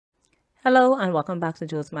Hello and welcome back to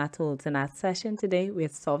Joe's Math Tools. In our session today, we're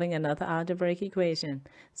solving another algebraic equation.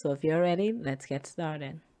 So if you're ready, let's get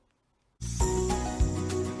started.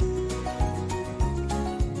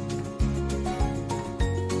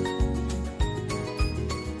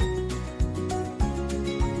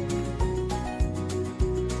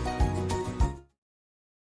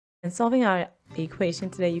 In solving our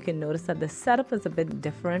equation today, you can notice that the setup is a bit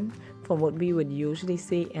different from what we would usually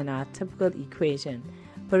see in our typical equation.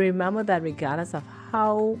 But remember that regardless of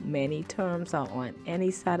how many terms are on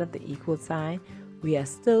any side of the equal sign, we are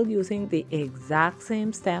still using the exact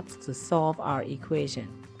same steps to solve our equation.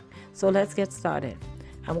 So let's get started.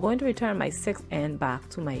 I'm going to return my 6n back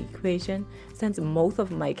to my equation since most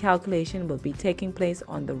of my calculation will be taking place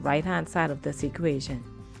on the right hand side of this equation.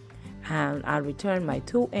 And I'll return my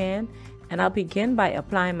 2n, and I'll begin by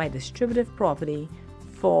applying my distributive property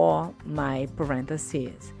for my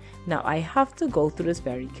parentheses. Now I have to go through this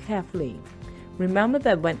very carefully. Remember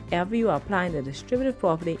that whenever you are applying the distributive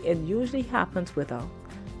property, it usually happens with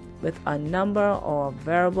a number or a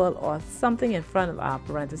variable or something in front of our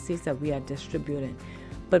parentheses that we are distributing.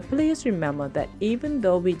 But please remember that even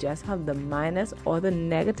though we just have the minus or the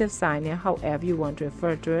negative sign here, however you want to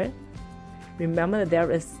refer to it, remember that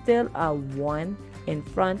there is still a 1 in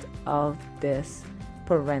front of this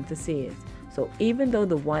parentheses. So even though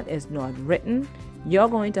the 1 is not written, you're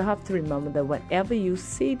going to have to remember that whenever you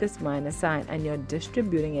see this minus sign and you're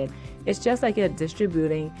distributing it, it's just like you're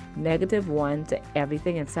distributing -1 to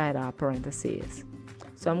everything inside our parentheses.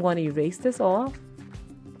 So I'm going to erase this off.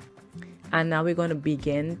 And now we're going to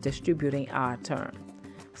begin distributing our term.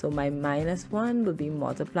 So my -1 will be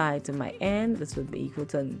multiplied to my n. This would be equal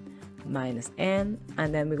to minus n,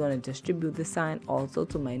 and then we're going to distribute the sign also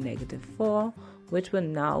to my -4, which will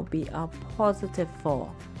now be a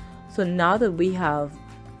 +4. So now that we have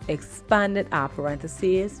expanded our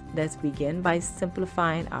parentheses, let's begin by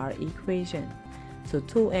simplifying our equation. So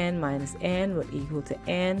 2n minus n will equal to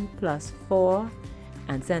n plus 4,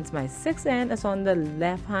 and since my 6n is on the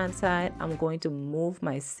left hand side, I'm going to move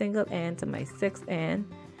my single n to my 6n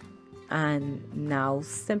and now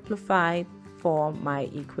simplify for my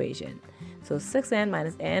equation. So 6n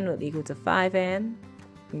minus n will equal to 5n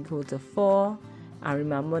equal to 4. And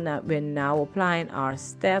remember that we're now applying our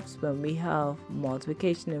steps when we have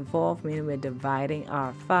multiplication involved, meaning we're dividing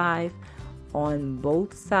our 5 on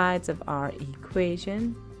both sides of our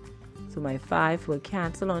equation. So my 5 will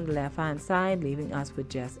cancel on the left hand side, leaving us with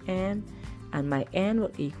just n, and my n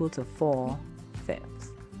will equal to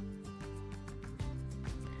 4/5.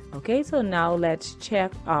 Okay, so now let's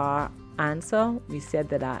check our answer. We said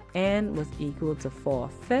that our n was equal to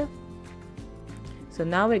 4/5. So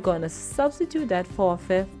now we're going to substitute that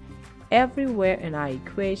 4/5 everywhere in our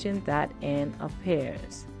equation that n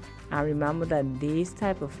appears. And remember that these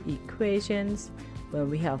type of equations, when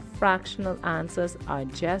we have fractional answers, are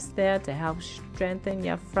just there to help strengthen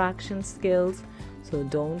your fraction skills. So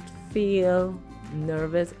don't feel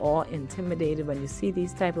nervous or intimidated when you see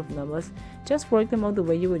these type of numbers. Just work them out the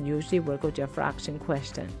way you would usually work out your fraction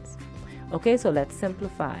questions. Okay, so let's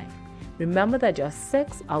simplify. Remember that your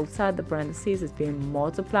 6 outside the parentheses is being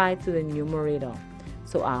multiplied to the numerator.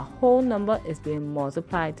 So our whole number is being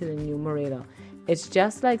multiplied to the numerator. It's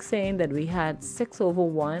just like saying that we had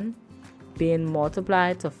 6/1 being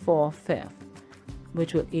multiplied to 4/5,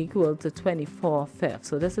 which will equal to 24/5.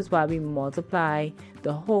 So this is why we multiply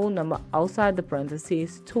the whole number outside the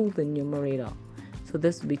parentheses to the numerator. So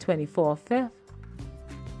this will be 24/5.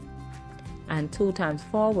 And 2 times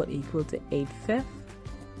 4 will equal to 8/5.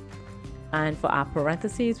 And for our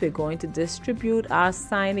parentheses, we're going to distribute our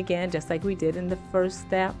sign again, just like we did in the first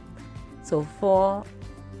step. So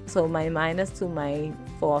my minus to my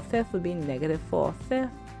 4/5 will be -4/5.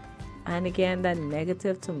 And again, that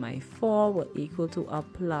negative to my 4 will equal to a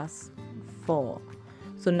 +4.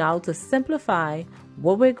 So now to simplify,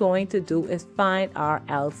 what we're going to do is find our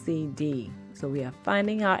LCD. So we are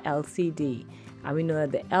finding our LCD. And we know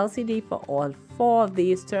that the LCD for all 4 of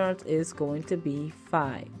these terms is going to be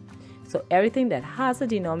 5. So everything that has a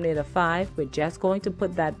denominator 5, we're just going to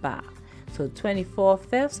put that back. So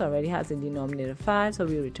 24/5 already has a denominator 5, so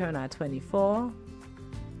we return our 24.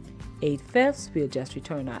 8/5, we'll just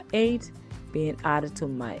return our 8, being added to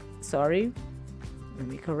my, let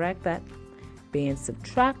me correct that, being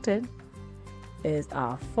subtracted is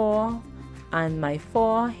our 4, and my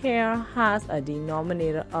 4 here has a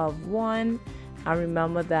denominator of 1. And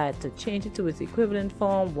remember that to change it to its equivalent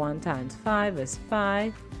form, 1 times 5 is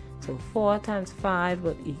 5. So 4 times 5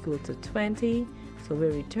 will equal to 20. So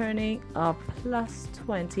we're returning a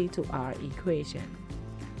 +20 to our equation.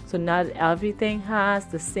 So now that everything has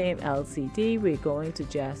the same LCD, we're going to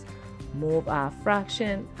just move our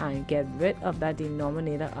fraction and get rid of that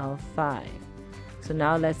denominator of 5. So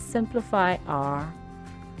now let's simplify our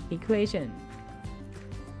equation.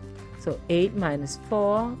 So 8 minus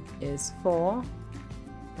 4 is 4.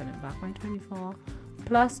 Put it back by 24.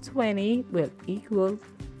 Plus 20 will equal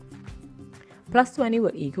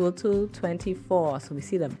to 24. So we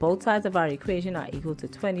see that both sides of our equation are equal to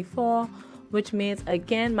 24, which means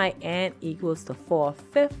again my n equals to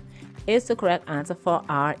 4/5 is the correct answer for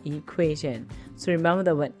our equation. So remember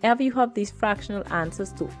that whenever you have these fractional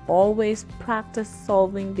answers, to always practice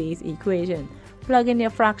solving these equations. Plug in your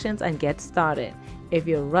fractions and get started. If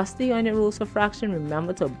you're rusty on your rules for fraction,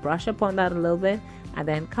 remember to brush up on that a little bit and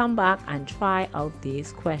then come back and try out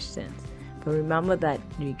these questions. But remember that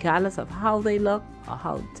regardless of how they look or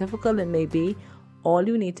how difficult it may be, all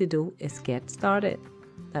you need to do is get started.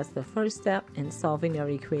 That's the first step in solving your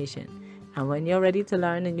equation. And when you're ready to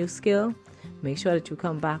learn a new skill, make sure that you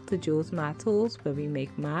come back to Joe's Math Tools, where we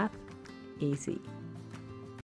make math easy.